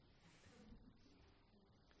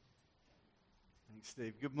Thanks,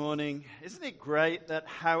 Steve. Good morning. Isn't it great that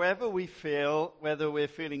however we feel, whether we're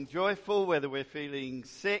feeling joyful, whether we're feeling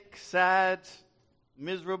sick, sad,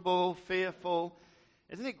 miserable, fearful,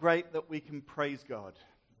 isn't it great that we can praise God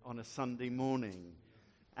on a Sunday morning?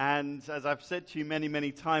 And as I've said to you many,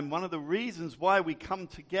 many times, one of the reasons why we come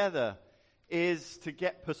together is to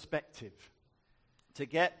get perspective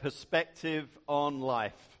on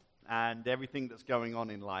life and everything that's going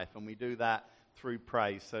on in life. And we do that through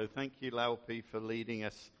praise. So thank you, Laupi, for leading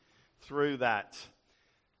us through that.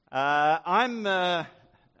 I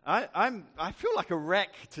feel like a wreck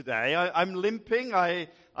today. I'm limping. I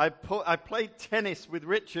played tennis with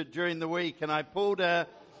Richard during the week, and I pulled a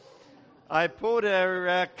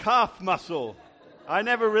calf muscle. I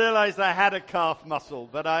never realized I had a calf muscle,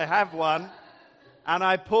 but I have one, and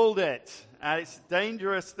I pulled it. And it's a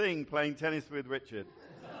dangerous thing playing tennis with Richard.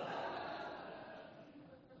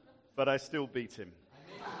 But I still beat him.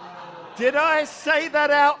 Did I say that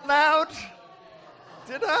out loud?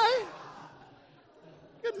 Did I?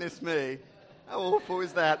 Goodness me. How awful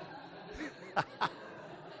is that?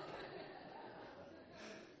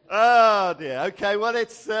 Oh dear. Okay, well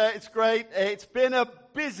it's great. It's been a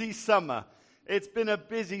busy summer.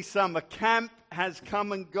 Camp has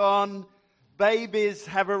come and gone. Babies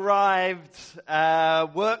have arrived,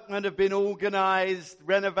 workmen have been organized,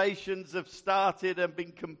 renovations have started and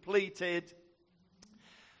been completed,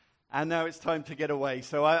 and now it's time to get away.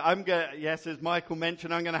 So I'm going. Yes, as Michael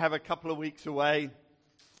mentioned, I'm going to have a couple of weeks away,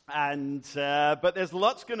 and but there's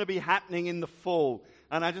lots going to be happening in the fall,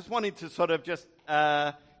 and I just wanted to sort of just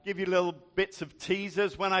give you little bits of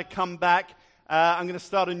teasers. When I come back, I'm going to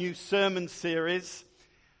start a new sermon series,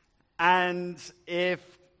 and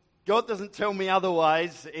if God doesn't tell me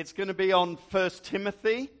otherwise, it's going to be on 1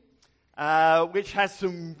 Timothy, which has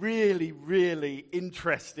some really, really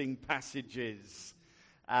interesting passages.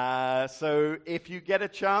 So if you get a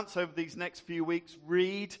chance over these next few weeks,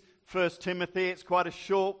 read 1 Timothy. It's quite a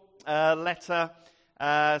short letter.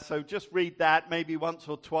 So just read that maybe once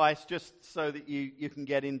or twice, just so that you can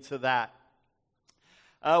get into that.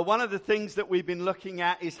 One of the things that we've been looking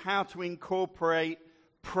at is how to incorporate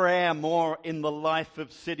prayer more in the life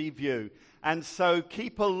of City View. And so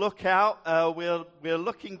keep a lookout. We're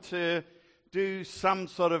looking to do some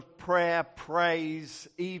sort of praise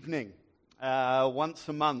evening once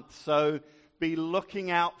a month. So be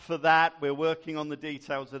looking out for that. We're working on the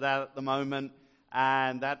details of that at the moment,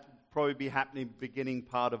 and that will probably be happening beginning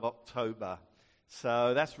part of October.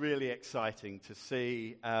 So that's really exciting to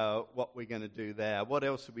see what we're going to do there. What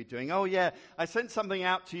else are we doing? Oh, yeah, I sent something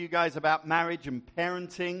out to you guys about marriage and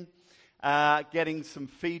parenting, getting some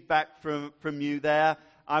feedback from you there.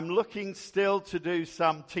 I'm looking still to do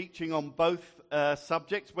some teaching on both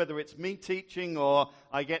subjects, whether it's me teaching or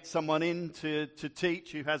I get someone in to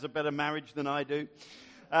teach who has a better marriage than I do.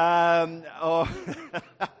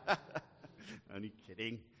 Only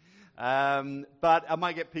kidding. But I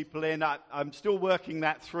might get people in. I'm still working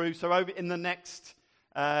that through. So over in the next,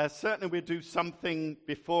 certainly we'll do something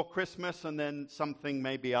before Christmas and then something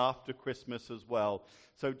maybe after Christmas as well.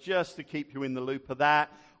 So just to keep you in the loop of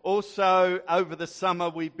that. Also, over the summer,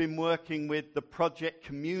 we've been working with the Project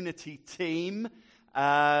Community team.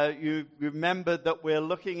 You remember that we're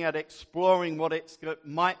looking at exploring what it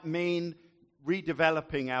might mean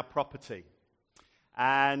redeveloping our property.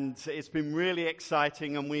 And it's been really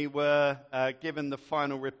exciting, and we were given the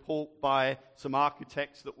final report by some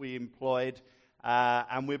architects that we employed,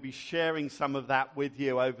 and we'll be sharing some of that with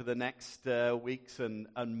you over the next weeks and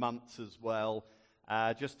months as well,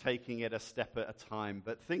 just taking it a step at a time.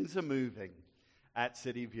 But things are moving at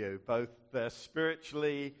City View, both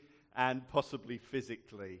spiritually and possibly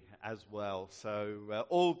physically as well. So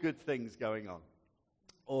all good things going on.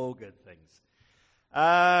 All good things.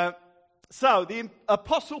 So the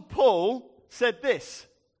Apostle Paul said this: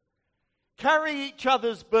 carry each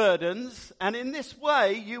other's burdens, and in this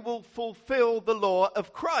way you will fulfill the law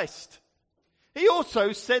of Christ. He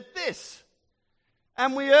also said this: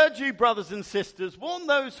 and we urge you, brothers and sisters, warn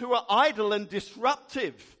those who are idle and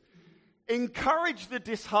disruptive. Encourage the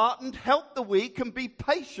disheartened, help the weak, and be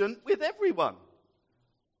patient with everyone.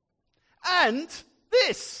 And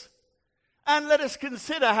this: and let us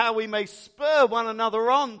consider how we may spur one another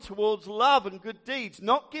on towards love and good deeds,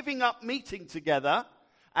 not giving up meeting together,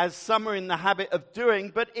 as some are in the habit of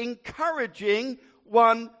doing, but encouraging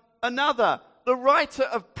one another. The writer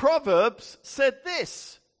of Proverbs said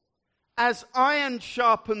this: as iron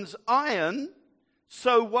sharpens iron,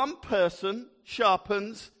 so one person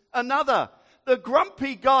sharpens another. The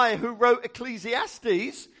grumpy guy who wrote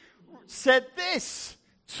Ecclesiastes said this: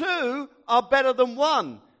 two are better than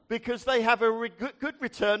one, because they have a good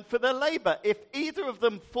return for their labor. If either of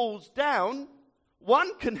them falls down,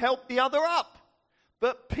 one can help the other up.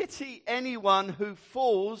 But pity anyone who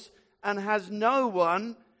falls and has no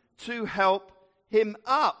one to help him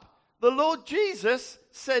up. The Lord Jesus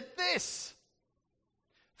said this,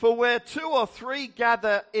 "For where 2 or 3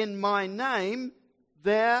 gather in my name,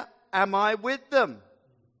 there am I with them."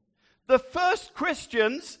 The first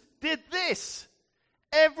Christians did this.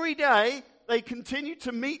 Every day they continued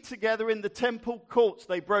to meet together in the temple courts.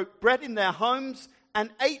 They broke bread in their homes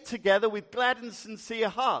and ate together with glad and sincere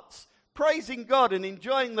hearts, praising God and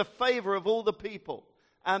enjoying the favor of all the people.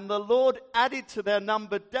 And the Lord added to their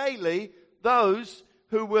number daily those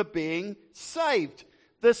who were being saved.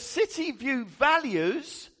 The City View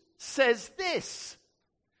Values says this: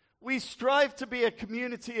 "We strive to be a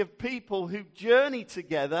community of people who journey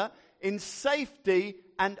together in safety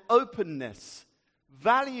and openness,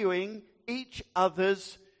 valuing each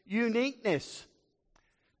other's uniqueness."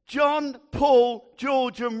 John, Paul,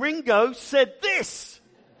 George, and Ringo said this: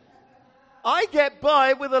 "I get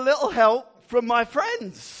by with a little help from my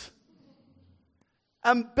friends."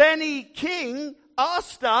 And Benny King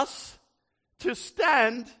asked us to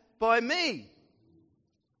stand by me.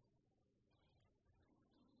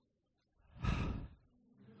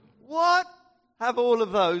 What have all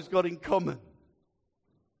of those got in common?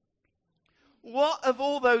 What have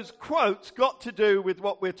all those quotes got to do with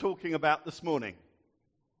what we're talking about this morning?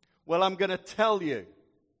 Well, I'm going to tell you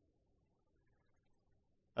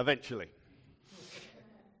eventually.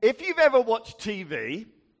 If you've ever watched TV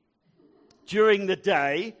during the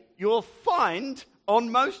day, you'll find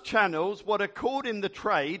on most channels what are called in the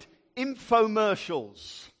trade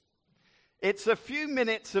infomercials. It's a few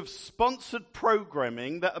minutes of sponsored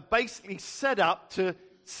programming that are basically set up to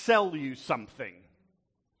sell you something.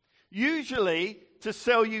 Usually to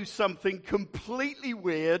sell you something completely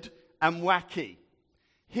weird and wacky.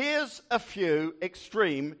 Here's a few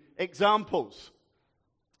extreme examples.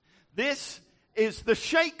 This is the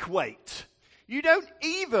shake weight. You don't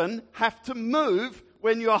even have to move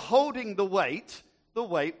when you're holding the weight. The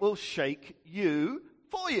weight will shake you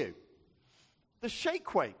for you. The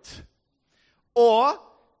shake weight. Or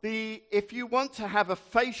if you want to have a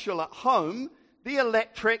facial at home, the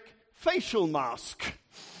electric facial mask,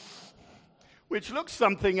 which looks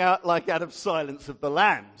something out of Silence of the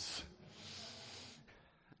Lambs.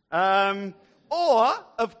 Or,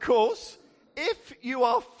 of course, if you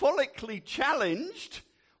are follically challenged,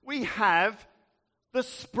 we have the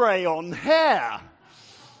spray-on hair,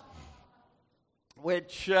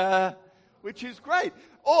 which is great.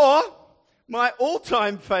 Or my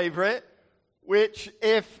all-time favorite, which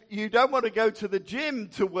if you don't want to go to the gym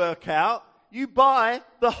to work out, you buy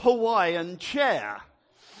the Hawaiian chair.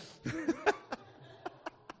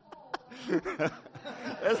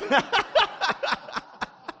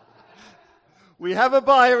 We have a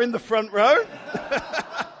buyer in the front row.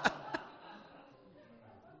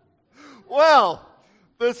 Well,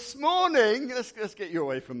 this morning, let's get you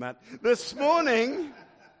away from that. This morning,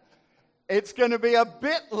 it's going to be a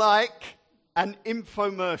bit like an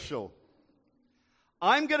infomercial.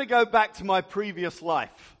 I'm going to go back to my previous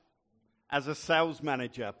life as a sales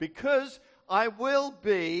manager because I will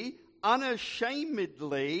be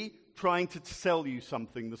unashamedly trying to sell you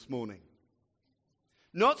something this morning.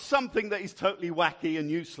 Not something that is totally wacky and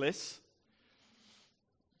useless,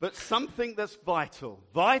 but something that's vital.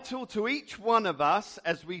 Vital to each one of us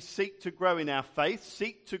as we seek to grow in our faith,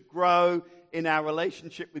 seek to grow in our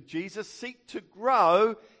relationship with Jesus, seek to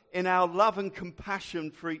grow in our love and compassion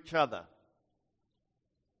for each other.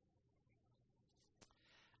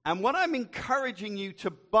 And what I'm encouraging you to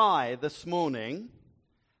buy this morning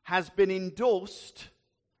has been endorsed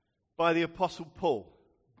by the Apostle Paul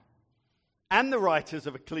and the writers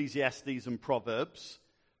of Ecclesiastes and Proverbs,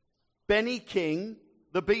 Benny King,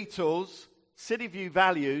 the Beatles, City View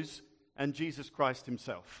Values, and Jesus Christ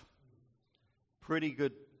himself. Pretty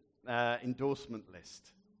good endorsement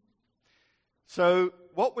list. So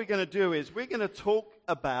what we're going to do is we're going to talk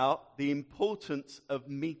about the importance of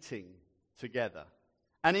meeting together.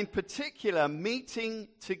 And in particular, meeting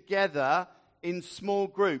together in small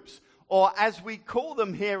groups, or as we call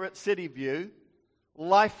them here at City View,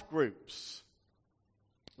 life groups.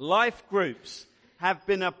 Life groups have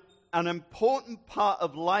been an important part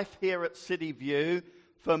of life here at City View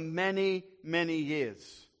for many, many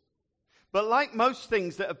years. But like most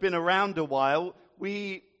things that have been around a while,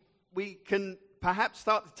 we can perhaps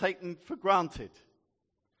start to take them for granted.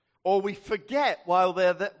 Or we forget why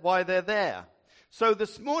they're there. So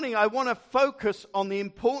this morning I want to focus on the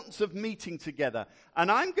importance of meeting together.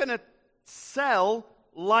 And I'm going to sell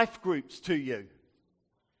life groups to you.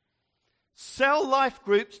 sell life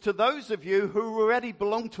groups to those of you who already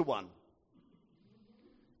belong to one,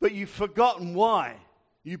 but you've forgotten why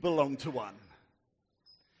you belong to one.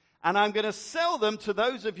 And I'm going to sell them to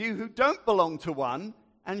those of you who don't belong to one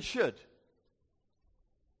and should.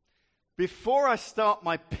 Before I start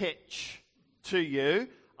my pitch to you,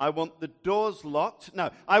 I want the doors locked.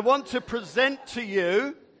 No, I want to present to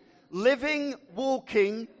you living,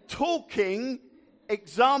 walking, talking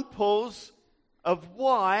examples of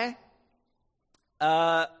why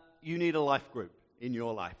you need a life group in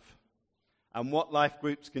your life and what life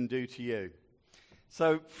groups can do to you.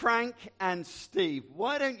 So Frank and Steve,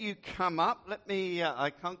 why don't you come up? Let me,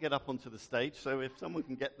 I can't get up onto the stage, so if someone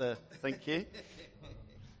can get thank you.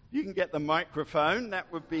 You can get the microphone,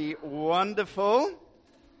 that would be wonderful.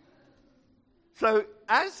 So,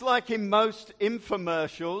 as like in most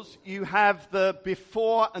infomercials, you have the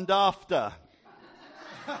before and after.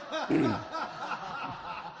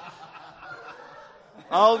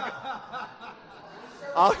 I'll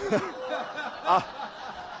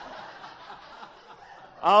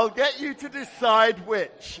get you to decide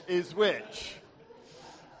which is which.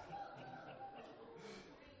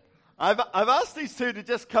 I've asked these two to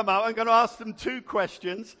just come out. I'm going to ask them two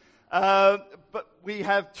questions. But we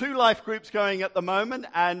have two life groups going at the moment,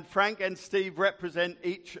 and Frank and Steve represent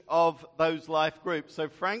each of those life groups. So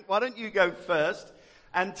Frank, why don't you go first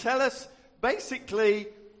and tell us basically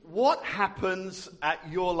what happens at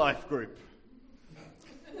your life group?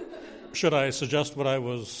 Should I suggest what I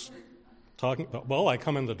was talking about? Well, I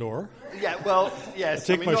come in the door. Yeah, well, yes.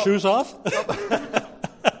 Take my shoes off?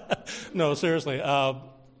 No, seriously.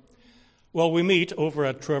 Well, we meet over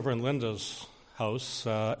at Trevor and Linda's house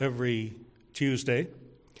every Tuesday,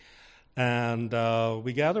 and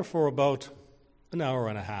we gather for about an hour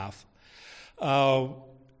and a half.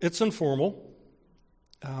 It's informal.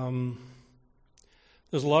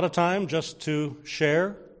 There's a lot of time just to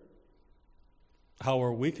share how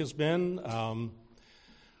our week has been, a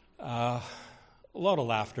lot of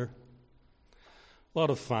laughter, a lot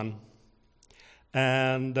of fun,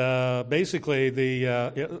 and basically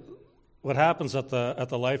what happens at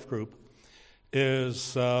the life group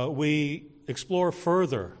is we explore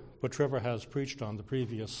further what Trevor has preached on the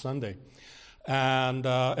previous Sunday. And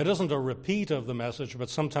it isn't a repeat of the message,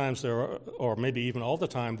 but sometimes there are, or maybe even all the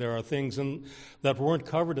time, there are things that weren't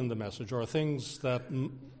covered in the message, or things that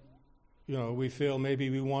we feel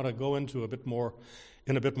maybe we want to go into in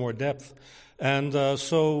a bit more depth. And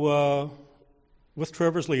so with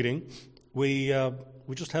Trevor's leading, we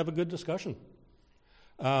just have a good discussion.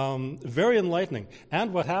 Very enlightening.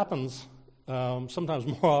 And what happens, sometimes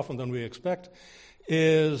more often than we expect,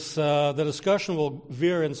 is the discussion will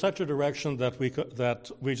veer in such a direction that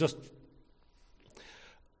we just,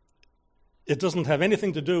 it doesn't have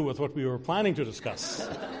anything to do with what we were planning to discuss.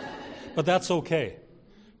 But that's okay,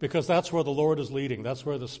 because that's where the Lord is leading. That's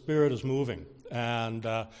where the Spirit is moving. And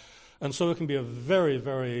so it can be a very,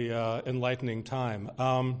 very enlightening time.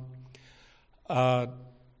 I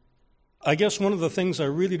guess one of the things I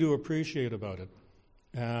really do appreciate about it,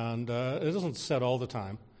 and it isn't said all the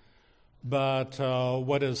time, but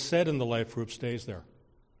what is said in the life group stays there.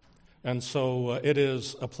 And so it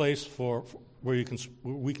is a place where we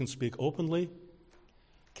can speak openly,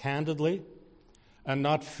 candidly, and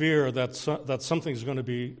not fear that something's going to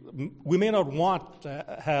be. We may not want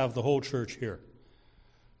to have the whole church here,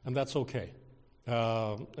 and that's okay.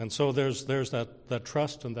 And so there's that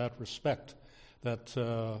trust and that respect that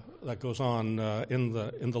goes on in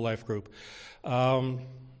the life group.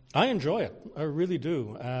 I enjoy it, I really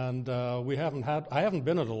do, and I haven't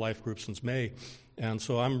been at a life group since May, and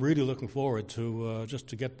so I'm really looking forward to just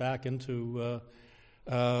to get back into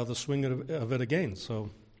the swing of it again. So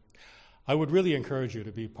I would really encourage you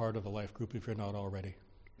to be part of a life group if you're not already.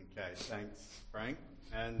 Okay, thanks, Frank.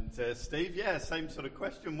 And Steve, yeah, same sort of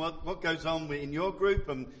question. What goes on in your group,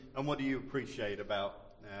 and what do you appreciate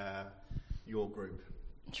about your group?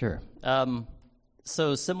 Sure.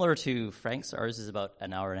 So similar to Frank's, ours is about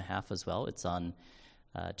an hour and a half as well. It's on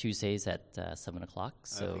Tuesdays at 7 o'clock.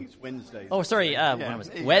 So I think it's Wednesdays. Oh, sorry.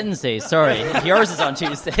 Wednesdays, sorry. Yours is on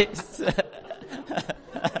Tuesdays.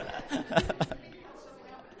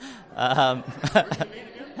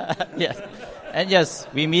 Yes. And yes,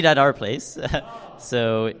 we meet at our place.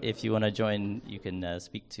 So if you want to join, you can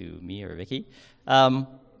speak to me or Vicky. So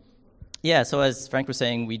as Frank was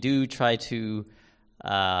saying, we do try to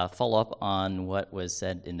follow up on what was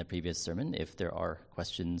said in the previous sermon. If there are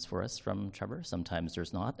questions for us from Trevor, sometimes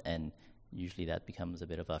there's not, and usually that becomes a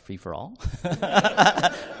bit of a free-for-all.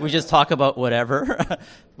 We just talk about whatever,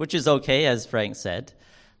 which is okay, as Frank said.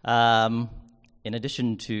 In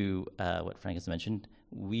addition to what Frank has mentioned,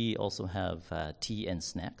 we also have tea and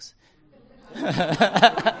snacks.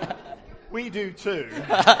 We do too.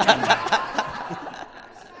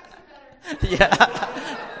 Yeah,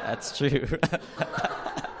 that's true.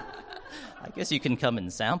 I guess you can come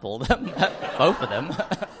and sample them, both of them.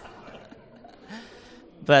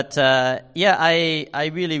 But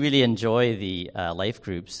I really, really enjoy the life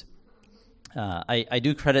groups. I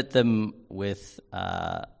do credit them with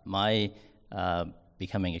my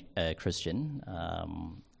becoming a Christian.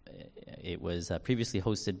 It was previously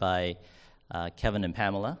hosted by Kevin and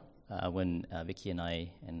Pamela when Vicky and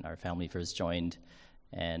I and our family first joined.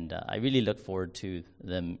 And I really look forward to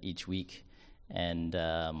them each week. And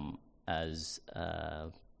as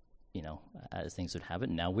things would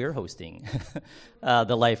happen, now we're hosting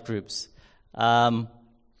the life groups. Because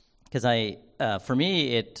for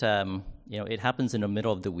me, it happens in the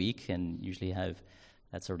middle of the week, and usually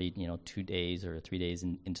that's already 2 days or 3 days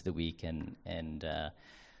into the week, and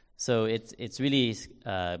so it's really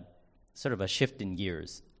sort of a shift in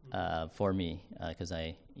gears for me, because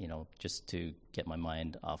just to get my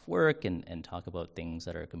mind off work and talk about things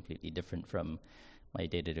that are completely different from my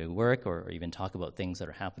day-to-day work, or even talk about things that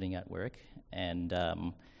are happening at work. And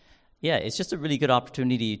it's just a really good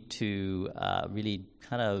opportunity to really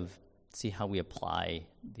kind of see how we apply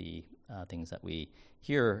the things that we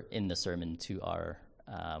hear in the sermon to our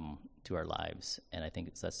lives. And I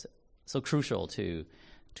think that's so crucial to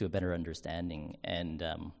a better understanding. And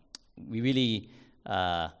we really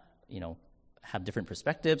have different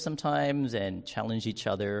perspectives sometimes, and challenge each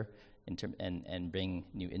other and bring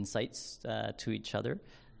new insights to each other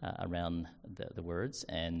around the words.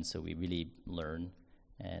 And so we really learn.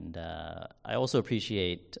 And I also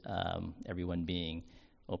appreciate everyone being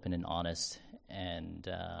open and honest, and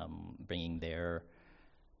bringing their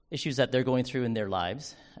issues that they're going through in their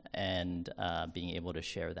lives, and being able to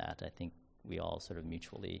share that. I think we all sort of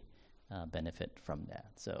mutually benefit from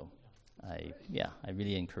that. So I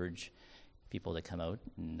really encourage people to come out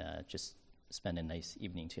and just spend a nice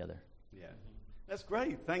evening together. Yeah, that's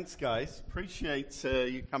great. Thanks, guys. Appreciate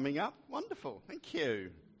you coming up. Wonderful. Thank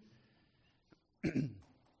you.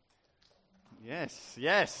 Yes.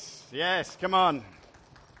 Come on.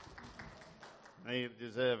 You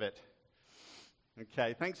deserve it.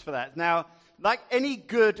 Okay, thanks for that. Now, like any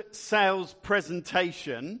good sales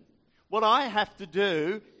presentation, what I have to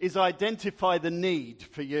do is identify the need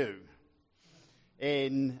for you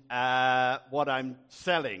in what I'm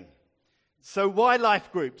selling. So why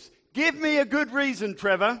life groups? Give me a good reason,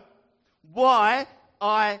 Trevor, why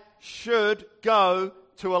I should go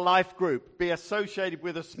to a life group, be associated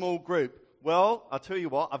with a small group. Well, I'll tell you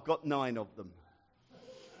what, I've got 9 of them.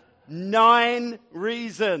 9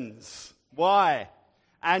 reasons why.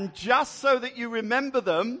 And just so that you remember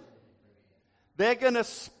them, they're going to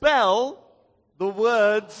spell the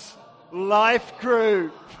words life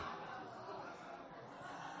group.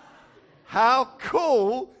 How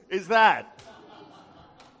cool is that?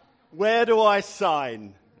 Where do I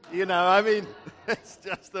sign? It's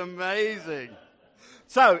just amazing.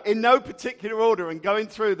 So, in no particular order, and going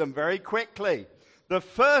through them very quickly, the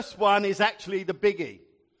first one is actually the biggie.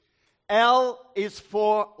 L is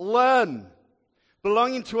for learn.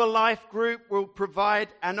 Belonging to a life group will provide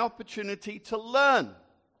an opportunity to learn.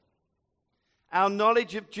 Our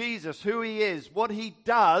knowledge of Jesus, who he is, what he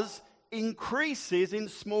does, increases in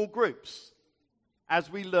small groups as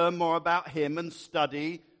we learn more about him and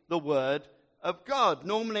study the Word of God.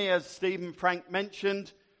 Normally, as Stephen Frank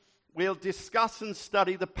mentioned, we'll discuss and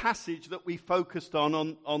study the passage that we focused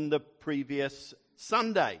on the previous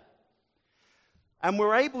Sunday. And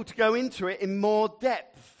we're able to go into it in more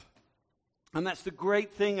depth. And that's the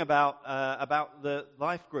great thing about the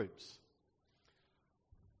life groups.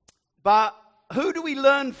 But who do we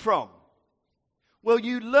learn from? Well,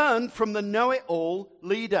 you learn from the know-it-all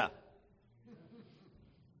leader.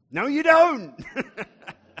 No, you don't.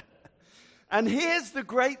 And here's the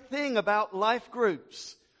great thing about life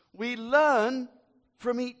groups. We learn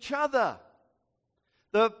from each other.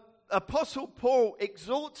 The Apostle Paul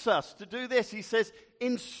exhorts us to do this. He says,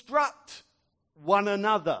 instruct one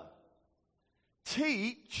another.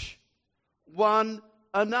 Teach one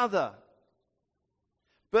another.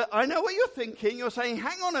 But I know what you're thinking. You're saying,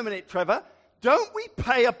 hang on a minute, Trevor. Don't we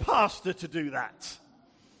pay a pastor to do that?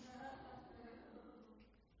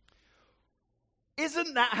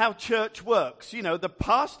 Isn't that how church works? You know, the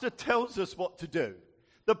pastor tells us what to do.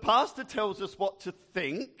 The pastor tells us what to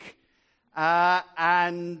think,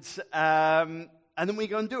 and then we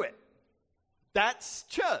go and do it. That's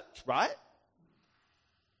church, right?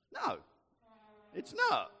 No, it's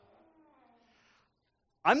not.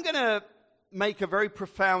 I'm going to make a very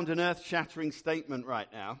profound and earth-shattering statement right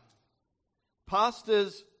now.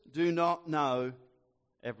 Pastors do not know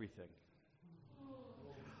everything.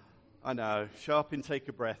 I know, sharp intake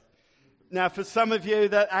of breath. Now, for some of you,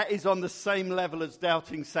 that is on the same level as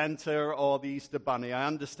doubting Santa or the Easter Bunny. I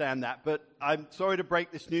understand that, but I'm sorry to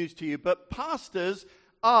break this news to you. But pastors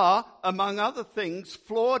are, among other things,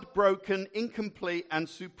 flawed, broken, incomplete, and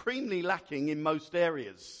supremely lacking in most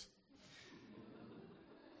areas.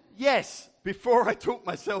 Yes, before I talk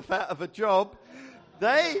myself out of a job,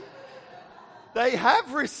 they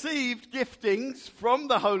have received giftings from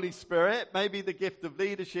the Holy Spirit, maybe the gift of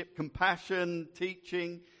leadership, compassion,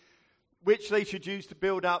 teaching, which they should use to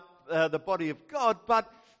build up the body of God,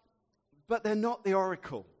 but they're not the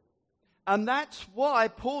oracle. And that's why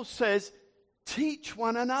Paul says, teach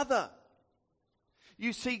one another.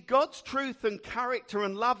 You see, God's truth and character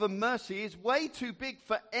and love and mercy is way too big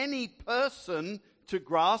for any person to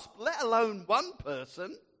grasp, let alone one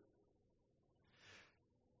person.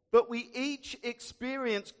 But we each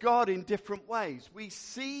experience God in different ways. We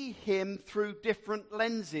see him through different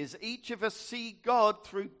lenses. Each of us see God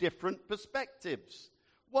through different perspectives.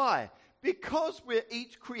 Why? Because we're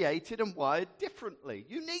each created and wired differently,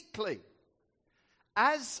 uniquely.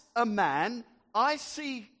 As a man, I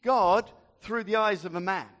see God through the eyes of a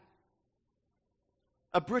man.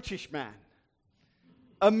 A British man.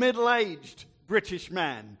 A middle-aged British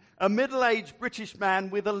man. A middle-aged British man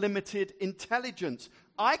with a limited intelligence.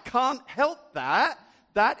 I can't help that.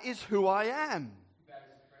 That is who I am. That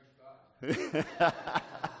is a French God.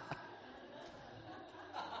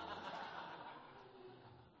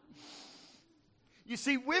 You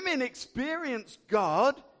see, women experience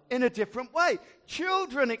God in a different way.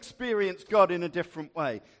 Children experience God in a different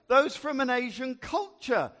way. Those from an Asian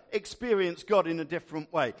culture experience God in a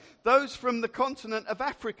different way. Those from the continent of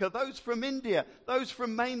Africa, those from India, those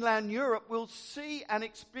from mainland Europe will see and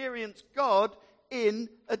experience God in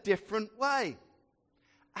a different way.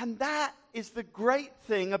 And that is the great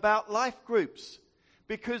thing about life groups,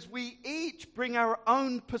 because we each bring our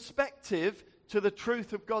own perspective to the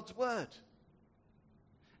truth of God's word.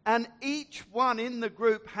 And each one in the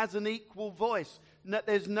group has an equal voice.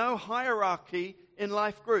 There's no hierarchy in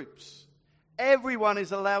life groups. Everyone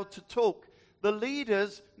is allowed to talk. The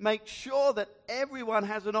leaders make sure that everyone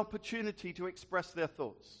has an opportunity to express their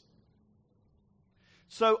thoughts.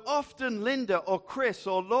 So often Linda or Chris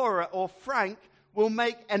or Laura or Frank will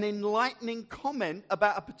make an enlightening comment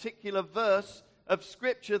about a particular verse of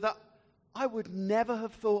Scripture that I would never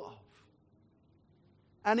have thought of.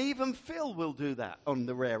 And even Phil will do that on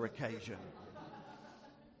the rare occasion.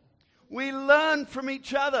 We learn from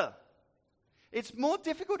each other. It's more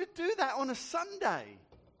difficult to do that on a Sunday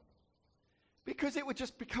because it would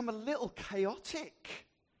just become a little chaotic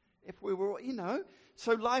if we were,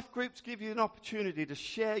 So life groups give you an opportunity to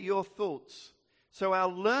share your thoughts. So our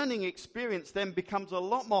learning experience then becomes a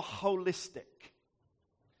lot more holistic.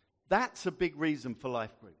 That's a big reason for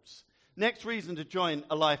life groups. Next reason to join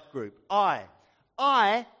a life group.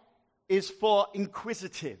 I is for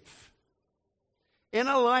inquisitive. In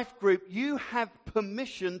a life group, you have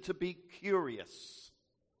permission to be curious.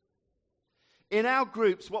 In our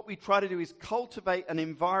groups, what we try to do is cultivate an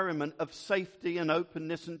environment of safety and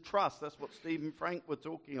openness and trust. That's what Steve and Frank were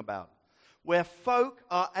talking about. Where folk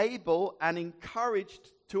are able and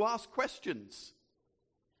encouraged to ask questions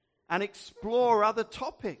and explore other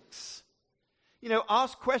topics.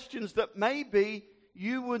 Ask questions that maybe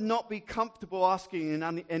you would not be comfortable asking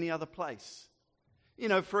in any other place.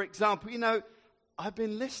 For example, I've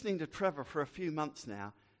been listening to Trevor for a few months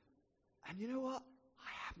now, and you know what?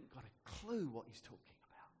 I haven't got a clue what he's talking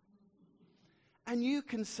about. And you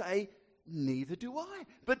can say, neither do I.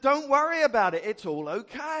 But don't worry about it. It's all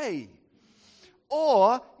okay.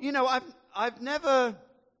 Or, I've never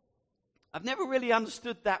really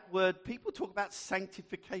understood that word. People talk about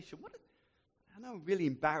sanctification. I know I'm really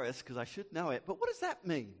embarrassed because I should know it, but what does that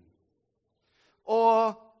mean?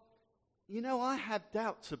 Or, I have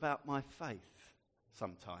doubts about my faith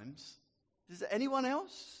sometimes. Does anyone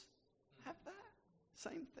else have that?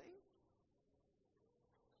 Same thing?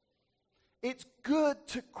 It's good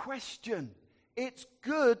to question. It's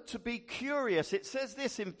good to be curious. It says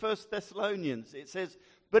this in 1 Thessalonians. It says,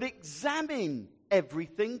 but examine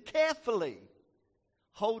everything carefully.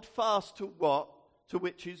 Hold fast to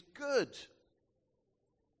which is good.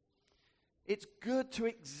 It's good to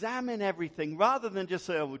examine everything rather than just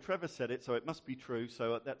say, Trevor said it, so it must be true,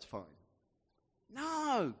 so that's fine.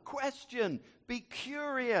 No, question, be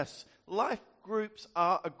curious. Life groups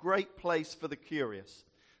are a great place for the curious.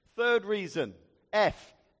 Third reason,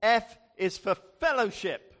 F. F is for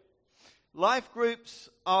fellowship. Life groups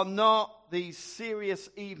are not these serious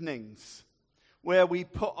evenings where we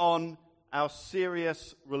put on our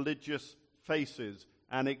serious religious faces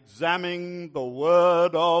and examine the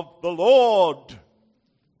word of the Lord.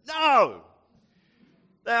 No!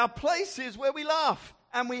 They are places where we laugh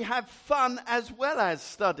and we have fun as well as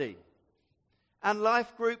study. And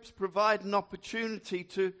life groups provide an opportunity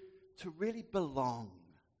to really belong.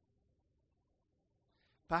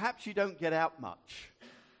 Perhaps you don't get out much.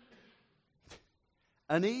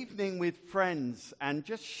 An evening with friends and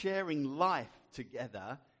just sharing life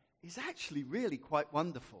together is actually really quite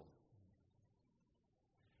wonderful.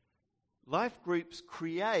 Life groups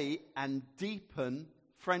create and deepen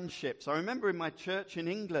friendships. I remember in my church in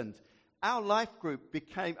England, our life group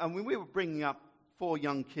became, and we were bringing up 4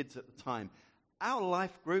 young kids at the time, our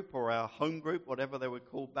life group or our home group, whatever they were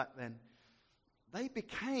called back then, they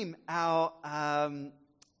became our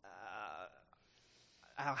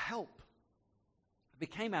help. It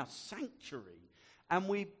became our sanctuary. And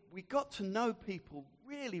we got to know people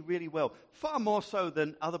really, really well, far more so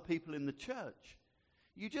than other people in the church.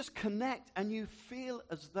 You just connect and you feel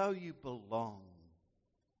as though you belong.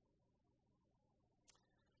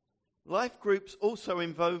 Life groups also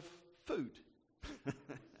involve food.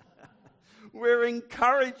 We're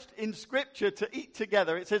encouraged in Scripture to eat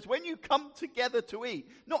together. It says when you come together to eat,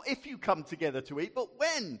 not if you come together to eat, but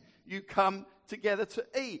when you come together to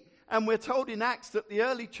eat. And we're told in Acts that the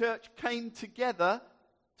early church came together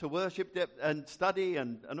to worship and study,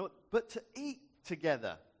 but to eat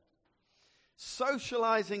together.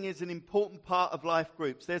 Socializing is an important part of life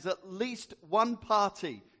groups. There's at least one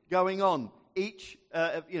party going on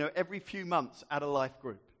every few months at a life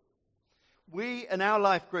group. We, in our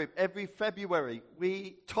life group, every February,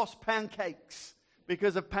 we toss pancakes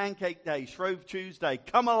because of Pancake Day, Shrove Tuesday.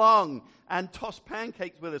 Come along and toss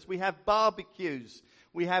pancakes with us. We have barbecues.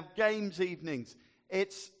 We have games evenings.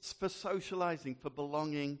 It's for socializing, for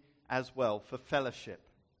belonging as well, for fellowship.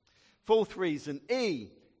 4th reason, E.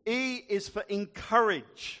 E is for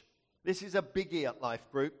encourage. This is a biggie at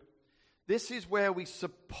Life Group. This is where we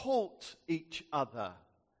support each other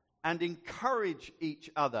and encourage each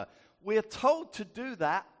other. We're told to do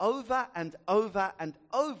that over and over and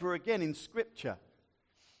over again in Scripture.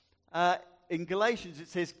 In Galatians it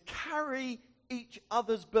says, carry each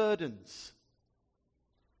other's burdens.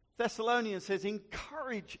 Thessalonians says,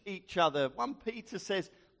 encourage each other. 1 Peter says,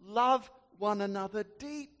 love one another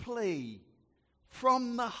deeply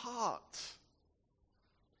from the heart.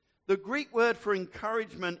 The Greek word for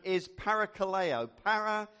encouragement is parakaleo.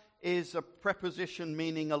 Para is a preposition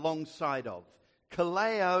meaning alongside of.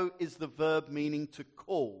 Kaleo is the verb meaning to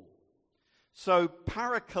call. So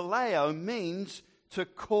parakaleo means to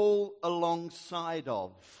call alongside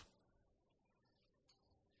of.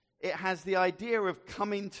 It has the idea of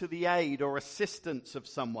coming to the aid or assistance of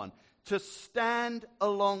someone. To stand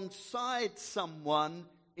alongside someone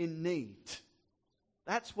in need.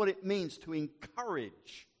 That's what it means to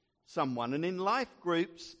encourage someone. And in life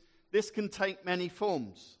groups, this can take many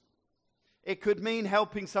forms. It could mean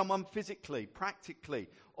helping someone physically, practically,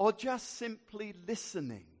 or just simply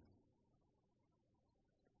listening.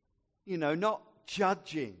 Not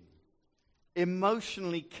judging,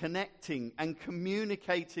 emotionally connecting and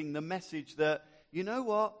communicating the message that, you know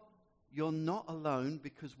what, you're not alone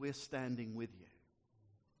because we're standing with you.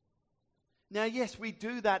 Now, yes, we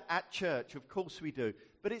do that at church, of course we do,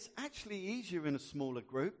 but it's actually easier in a smaller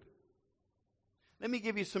group. Let me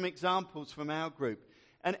give you some examples from our group.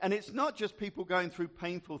 And it's not just people going through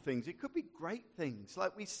painful things. It could be great things.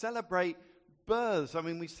 Like we celebrate births.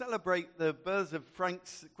 We celebrate the births of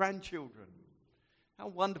Frank's grandchildren. How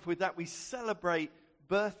wonderful is that? We celebrate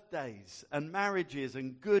birthdays and marriages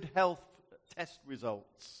and good health test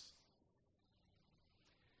results.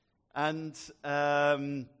 And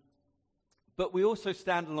but we also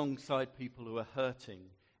stand alongside people who are hurting.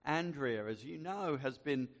 Andrea, as you know, has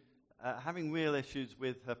been having real issues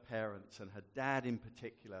with her parents and her dad in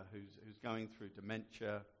particular, who's going through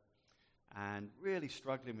dementia and really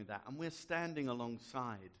struggling with that. And we're standing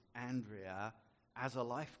alongside Andrea as a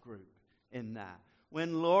life group in that.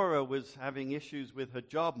 When Laura was having issues with her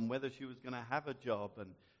job and whether she was going to have a job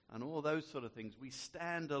and all those sort of things, we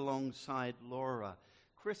stand alongside Laura.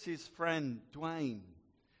 Chris's friend, Dwayne,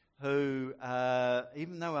 who,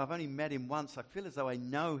 even though I've only met him once, I feel as though I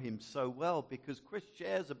know him so well because Chris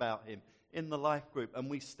shares about him in the life group. And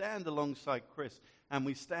we stand alongside Chris and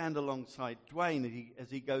we stand alongside Dwayne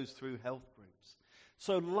as he goes through health groups.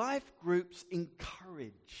 So life groups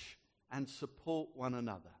encourage and support one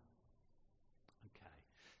another. Okay,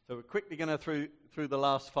 so we're quickly going to through the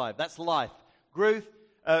last 5. That's life. Growth,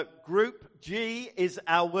 Group G is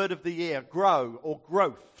our word of the year, grow or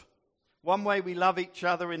growth. One way we love each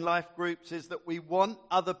other in life groups is that we want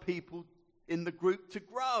other people in the group to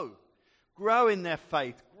grow in their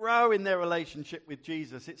faith, grow in their relationship with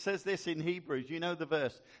Jesus. It says this in Hebrews, you know the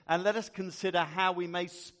verse, and let us consider how we may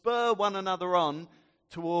spur one another on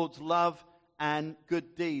towards love and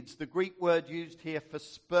good deeds. The Greek word used here for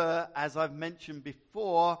spur, as I've mentioned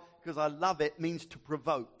before, because I love it, means to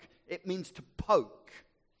provoke. It means to poke.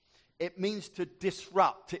 It means to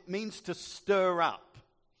disrupt. It means to stir up.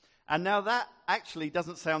 And now that actually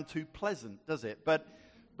doesn't sound too pleasant, does it? But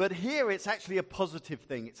here it's actually a positive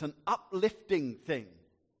thing. It's an uplifting thing.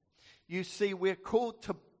 You see, we're called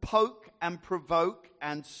to poke and provoke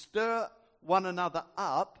and stir one another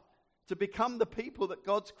up to become the people that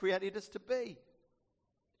God's created us to be.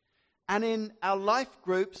 And in our life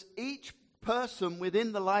groups, each person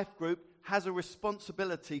within the life group has a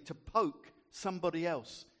responsibility to poke somebody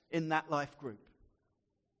else in that life group.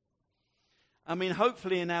 I mean,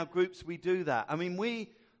 hopefully in our groups we do that. I mean,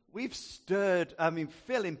 we've stirred,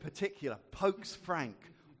 Phil in particular pokes Frank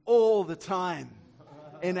all the time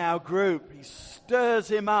in our group. He stirs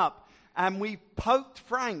him up. And we poked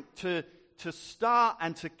Frank to start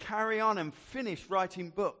and to carry on and finish writing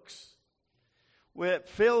books. Where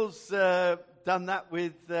Phil's done that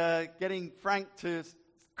with getting Frank to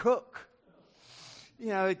cook. You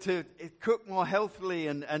know, to cook more healthily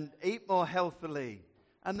and eat more healthily.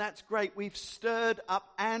 And that's great. We've stirred up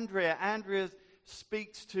Andrea. Andrea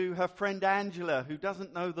speaks to her friend Angela, who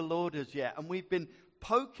doesn't know the Lord as yet. And we've been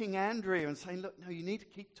poking Andrea and saying, look, no, you need to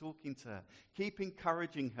keep talking to her. Keep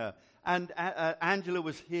encouraging her. And Angela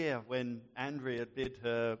was here when Andrea did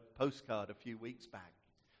her postcard a few weeks back.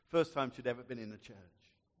 First time she'd ever been in a church.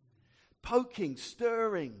 Poking,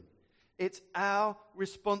 stirring. It's our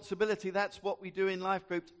responsibility. That's what we do in life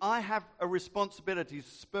groups. I have a responsibility to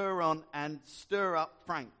spur on and stir up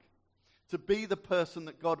Frank to be the person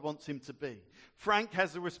that God wants him to be. Frank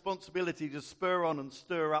has a responsibility to spur on and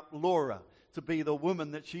stir up Laura to be the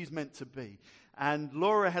woman that she's meant to be. And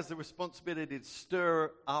Laura has the responsibility to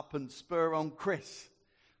stir up and spur on Chris.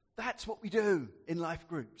 That's what we do in life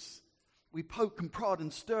groups. We poke and prod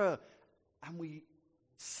and stir, and we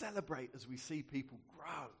celebrate as we see people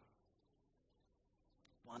grow.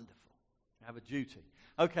 Wonderful. I have a duty.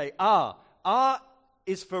 Okay, R. R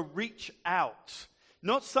is for reach out.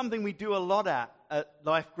 Not something we do a lot at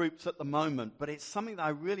life groups at the moment, but it's something that I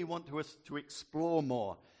really want us to explore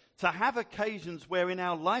more. To have occasions where in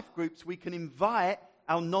our life groups we can invite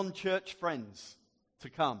our non-church friends to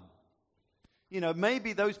come. You know,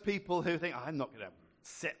 maybe those people who think, I'm not going to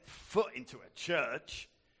set foot into a church.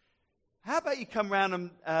 How about you come round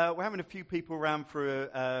and we're having a few people around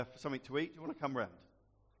for something to eat. Do you want to come round?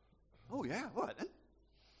 Oh, yeah, all right then.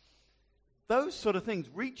 Those sort of things,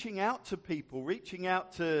 reaching out to people, reaching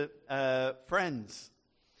out to friends.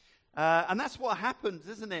 And that's what happens,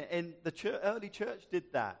 isn't it? In the early church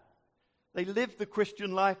did that. They lived the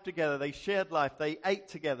Christian life together. They shared life. They ate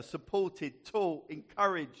together, supported, taught,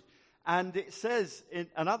 encouraged. And it says,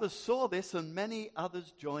 and others saw this, and many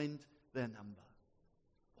others joined their number.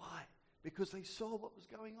 Why? Because they saw what was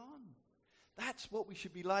going on. That's what we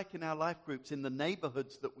should be like in our life groups, in the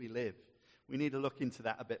neighborhoods that we live. We need to look into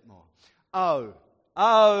that a bit more. O.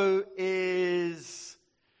 O is,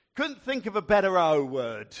 couldn't think of a better O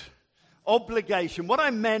word. Obligation. What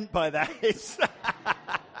I meant by that is,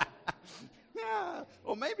 yeah,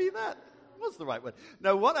 or maybe that was the right word.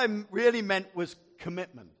 No, what I really meant was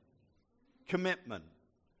commitment. Commitment.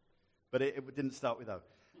 But it didn't start with O.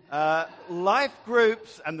 Life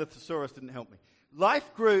groups, and the thesaurus didn't help me.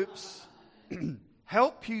 Life groups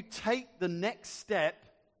help you take the next step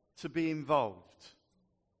to be involved,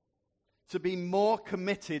 to be more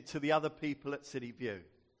committed to the other people at City View.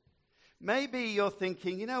 Maybe you're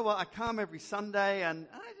thinking, you know what, I come every Sunday and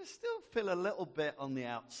I just still feel a little bit on the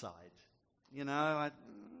outside. You know, I'm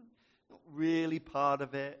not really part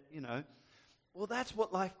of it, you know. Well, that's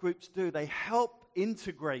what life groups do. They help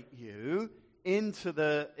integrate you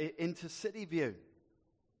into City View.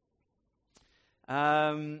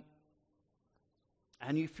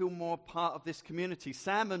 And you feel more part of this community.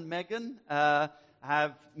 Sam and Megan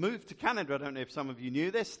have moved to Canada. I don't know if some of you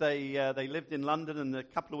knew this. They lived in London, and a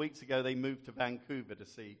couple of weeks ago they moved to Vancouver to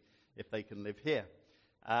see if they can live here.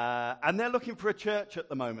 And they're looking for a church at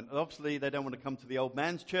the moment. Obviously, they don't want to come to the old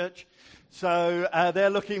man's church. So they're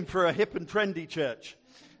looking for a hip and trendy church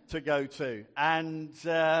to go to. And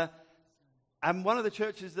one of the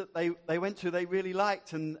churches that they went to, they really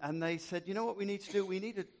liked. And they said, you know what we need to do? We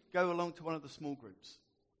need to go along to one of the small groups.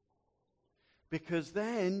 Because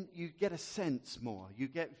then you get a sense more. You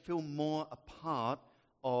feel more a part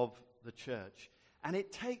of the church. And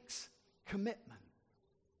it takes commitment.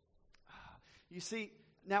 You see,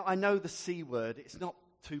 now I know the C word, it's not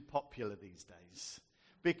too popular these days,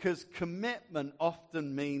 because commitment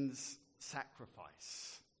often means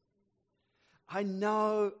sacrifice. I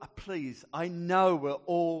know we're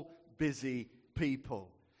all busy people.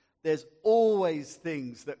 There's always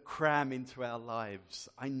things that cram into our lives.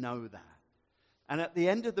 I know that. And at the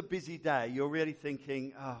end of the busy day, you're really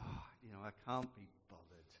thinking, I can't be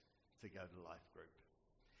bothered to go to life group.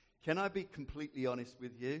 Can I be completely honest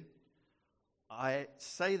with you? I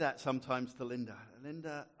say that sometimes to Linda.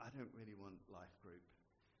 Linda, I don't really want life group.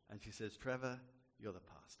 And she says, Trevor, you're the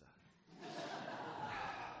pastor.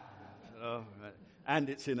 Oh, right. And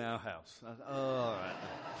it's in our house. I said, all right.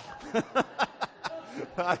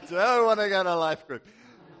 I don't want to go to life group.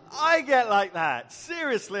 I get like that.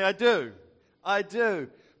 Seriously, I do.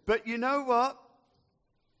 But you know what?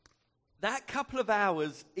 That couple of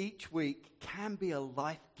hours each week can be a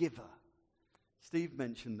life giver. Steve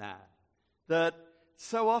mentioned that. That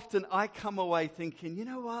so often I come away thinking, you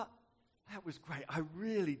know what? That was great. I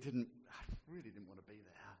really didn't want to be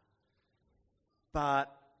there.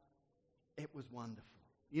 But it was wonderful.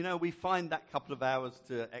 You know, we find that couple of hours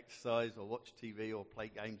to exercise or watch TV or play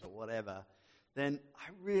games or whatever, then I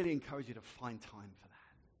really encourage you to find time for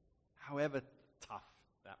that, however tough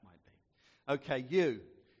that might be. Okay, you.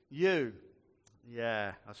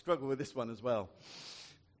 Yeah, I struggle with this one as well.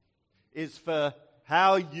 Is for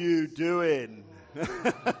how you doing?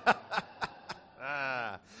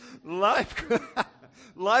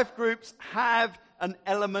 Life groups have an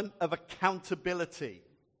element of accountability.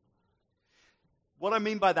 What I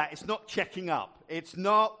mean by that, it's not checking up. It's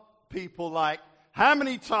not people like, how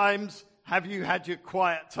many times have you had your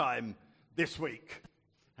quiet time this week?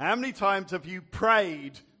 How many times have you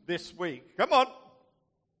prayed this week? Come on.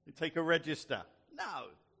 You take a register. No.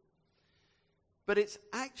 But it's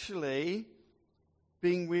actually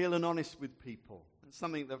being real and honest with people. It's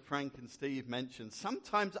something that Frank and Steve mentioned.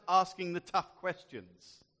 Sometimes asking the tough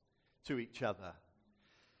questions to each other.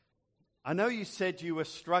 I know you said you were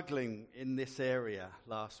struggling in this area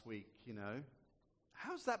last week, you know.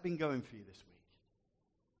 How's that been going for you this week?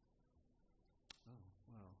 Oh,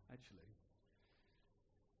 well, actually.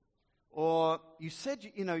 Or you said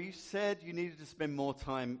you needed to spend more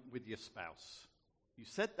time with your spouse. You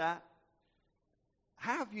said that.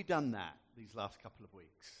 How have you done that these last couple of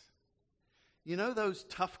weeks? You know, those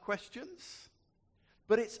tough questions?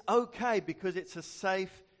 But it's okay because it's a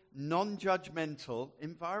safe, non-judgmental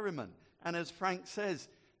environment. And as Frank says,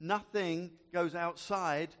 nothing goes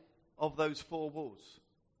outside of those four walls.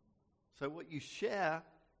 So what you share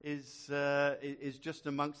is just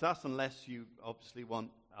amongst us, unless you obviously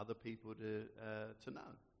want other people to know.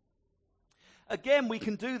 Again, we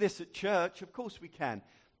can do this at church. Of course we can.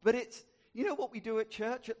 But it's, you know what we do at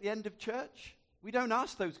church, at the end of church? We don't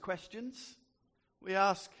ask those questions. We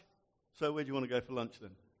ask, so where do you want to go for lunch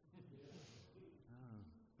then?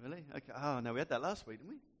 Oh, really? Okay. Oh, no, we had that last week,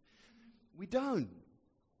 didn't we? We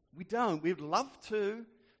don't. We'd love to,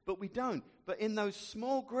 but we don't. But in those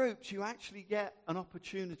small groups, you actually get an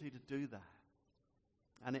opportunity to do that.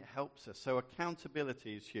 And it helps us. So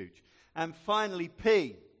accountability is huge. And finally,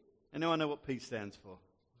 P. Anyone know what P stands for?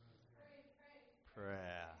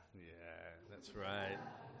 Prayer. Yeah, that's right.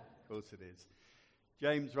 Of course it is.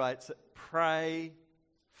 James writes, pray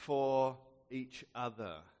for each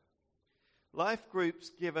other. Life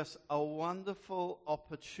groups give us a wonderful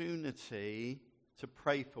opportunity to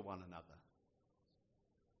pray for one another.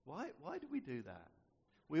 Why do we do that?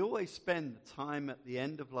 We always spend the time at the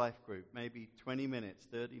end of life group, maybe 20 minutes,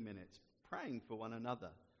 30 minutes, praying for one another.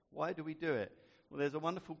 Why do we do it? Well, there's a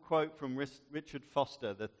wonderful quote from Richard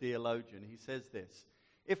Foster, the theologian. He says this: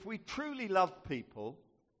 if we truly love people,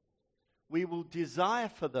 we will desire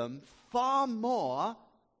for them far more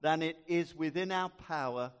than it is within our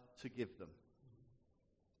power to give them.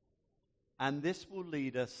 And this will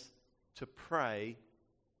lead us to pray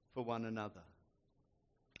for one another.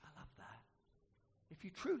 I love that. If you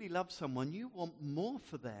truly love someone, you want more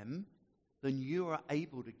for them than you are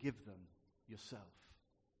able to give them yourself.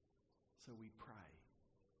 So we pray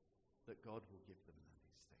that God will give them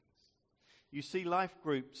these things. You see, life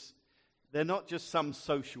groups, they're not just some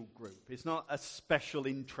social group. It's not a special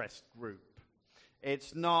interest group.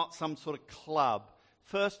 It's not some sort of club.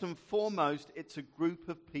 First and foremost, it's a group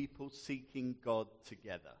of people seeking God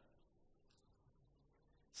together.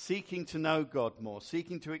 Seeking to know God more,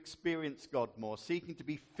 seeking to experience God more, seeking to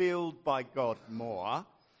be filled by God more.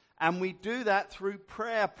 And we do that through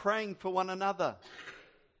prayer, praying for one another.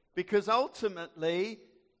 Because ultimately,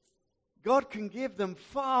 God can give them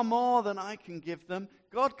far more than I can give them.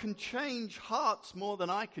 God can change hearts more than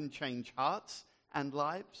I can change hearts and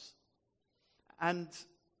lives. And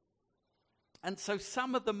so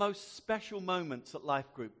some of the most special moments at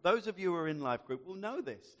Life Group, those of you who are in Life Group will know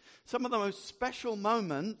this. Some of the most special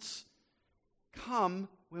moments come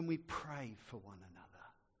when we pray for one another.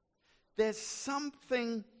 There's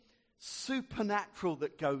something supernatural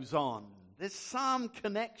that goes on. There's some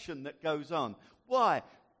connection that goes on. Why?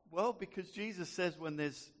 Well, because Jesus says when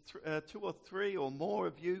there's 2 or 3 or more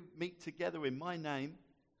of you meet together in my name,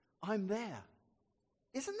 I'm there.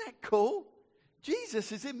 Isn't that cool?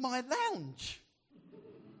 Jesus is in my lounge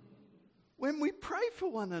when we pray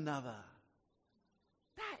for one another.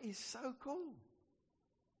 That is so cool.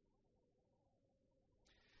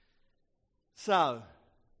 So,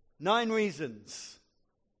 9 reasons.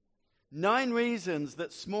 9 reasons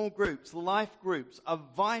that small groups, life groups, are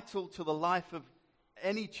vital to the life of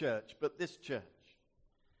any church, but this church.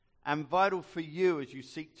 And vital for you as you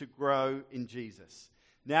seek to grow in Jesus.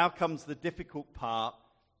 Now comes the difficult part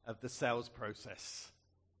of the sales process.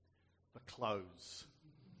 The close.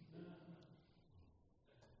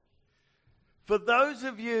 For those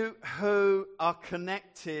of you who are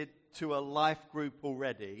connected to a life group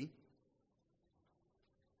already,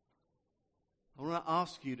 I want to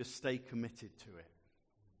ask you to stay committed to it.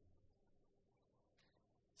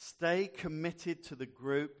 Stay committed to the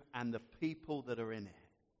group and the people that are in it.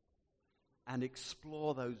 And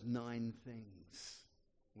explore those 9 things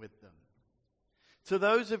with them. To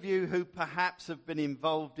those of you who perhaps have been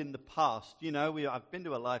involved in the past, I've been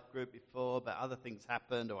to a life group before, but other things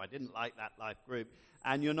happened, or I didn't like that life group,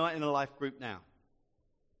 and you're not in a life group now.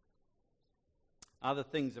 Other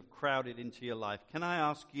things have crowded into your life. Can I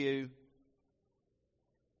ask you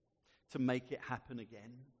to make it happen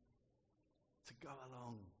again? To go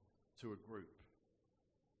along to a group.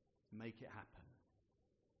 Make it happen.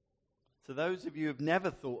 To those of you who've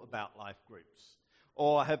never thought about life groups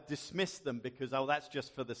or have dismissed them because, that's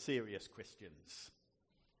just for the serious Christians. It's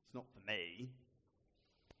not for me.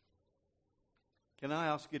 Can I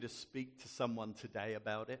ask you to speak to someone today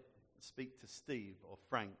about it? Speak to Steve or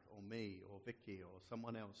Frank or me or Vicky or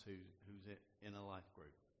someone else who's in a life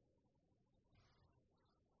group.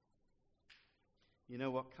 You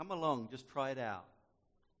know what? Come along. Just try it out.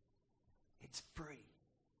 It's free.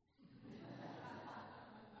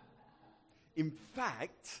 In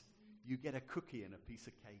fact, you get a cookie and a piece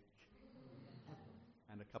of cake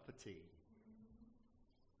and a cup of tea.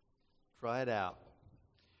 Try it out.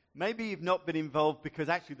 Maybe you've not been involved because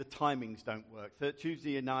actually the timings don't work. So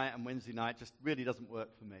Tuesday night and Wednesday night just really doesn't work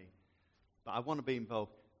for me. But I want to be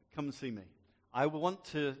involved. Come and see me. I want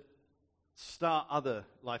to start other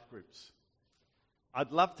life groups.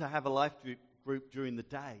 I'd love to have a life group during the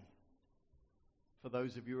day. For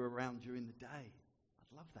those of you who are around during the day.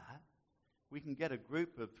 I'd love that. We can get a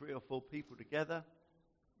group of 3 or 4 people together.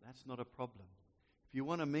 That's not a problem. If you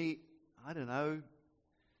want to meet, I don't know,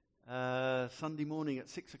 Sunday morning at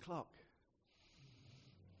 6 o'clock.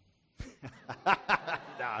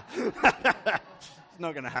 No. It's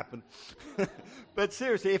not going to happen. But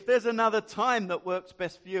seriously, if there's another time that works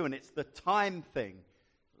best for you and it's the time thing,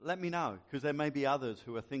 let me know, because there may be others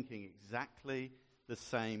who are thinking exactly the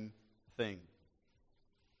same thing.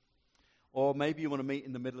 Or maybe you want to meet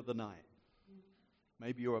in the middle of the night.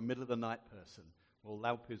 Maybe you're a middle of the night person. Well,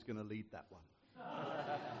 Laupu's going to lead that one.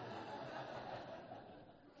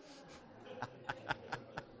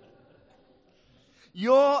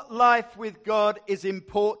 Your life with God is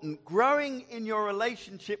important. Growing in your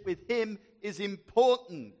relationship with Him is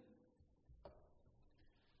important.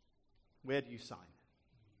 Where do you sign?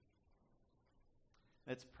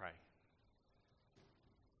 Let's pray.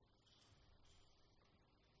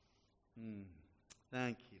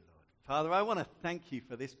 Thank you, Lord. Father, I want to thank you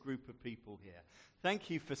for this group of people here. Thank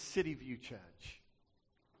you for City View Church.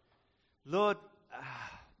 Lord,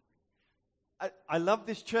 I love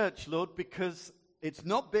this church, Lord, because it's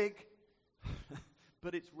not big,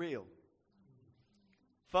 but it's real.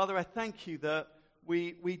 Father, I thank you that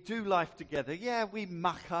we do life together. Yeah, we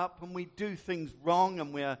muck up and we do things wrong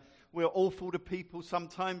and we're awful to people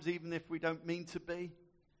sometimes, even if we don't mean to be.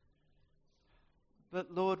 But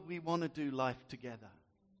Lord, we want to do life together.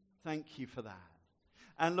 Thank you for that.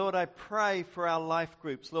 And Lord, I pray for our life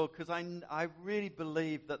groups, Lord, because I really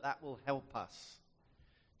believe that will help us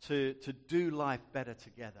to do life better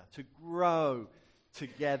together, to grow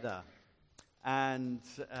together. And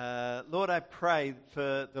Lord, I pray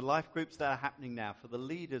for the life groups that are happening now, for the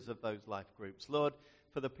leaders of those life groups. Lord,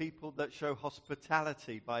 for the people that show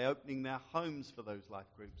hospitality by opening their homes for those life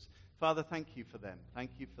groups. Father, thank you for them.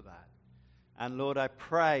 Thank you for that. And Lord, I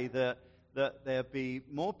pray that there be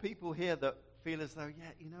more people here that feel as though,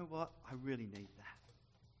 yeah, you know what? I really need that.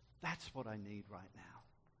 That's what I need right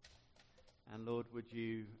now. And Lord, would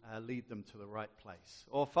you lead them to the right place?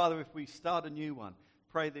 Or Father, if we start a new one,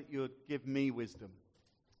 pray that you'd give me wisdom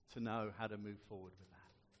to know how to move forward with that.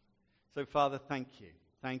 So Father, thank you.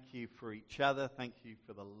 Thank you for each other. Thank you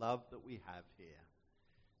for the love that we have here.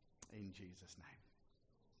 In Jesus'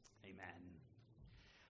 name, amen.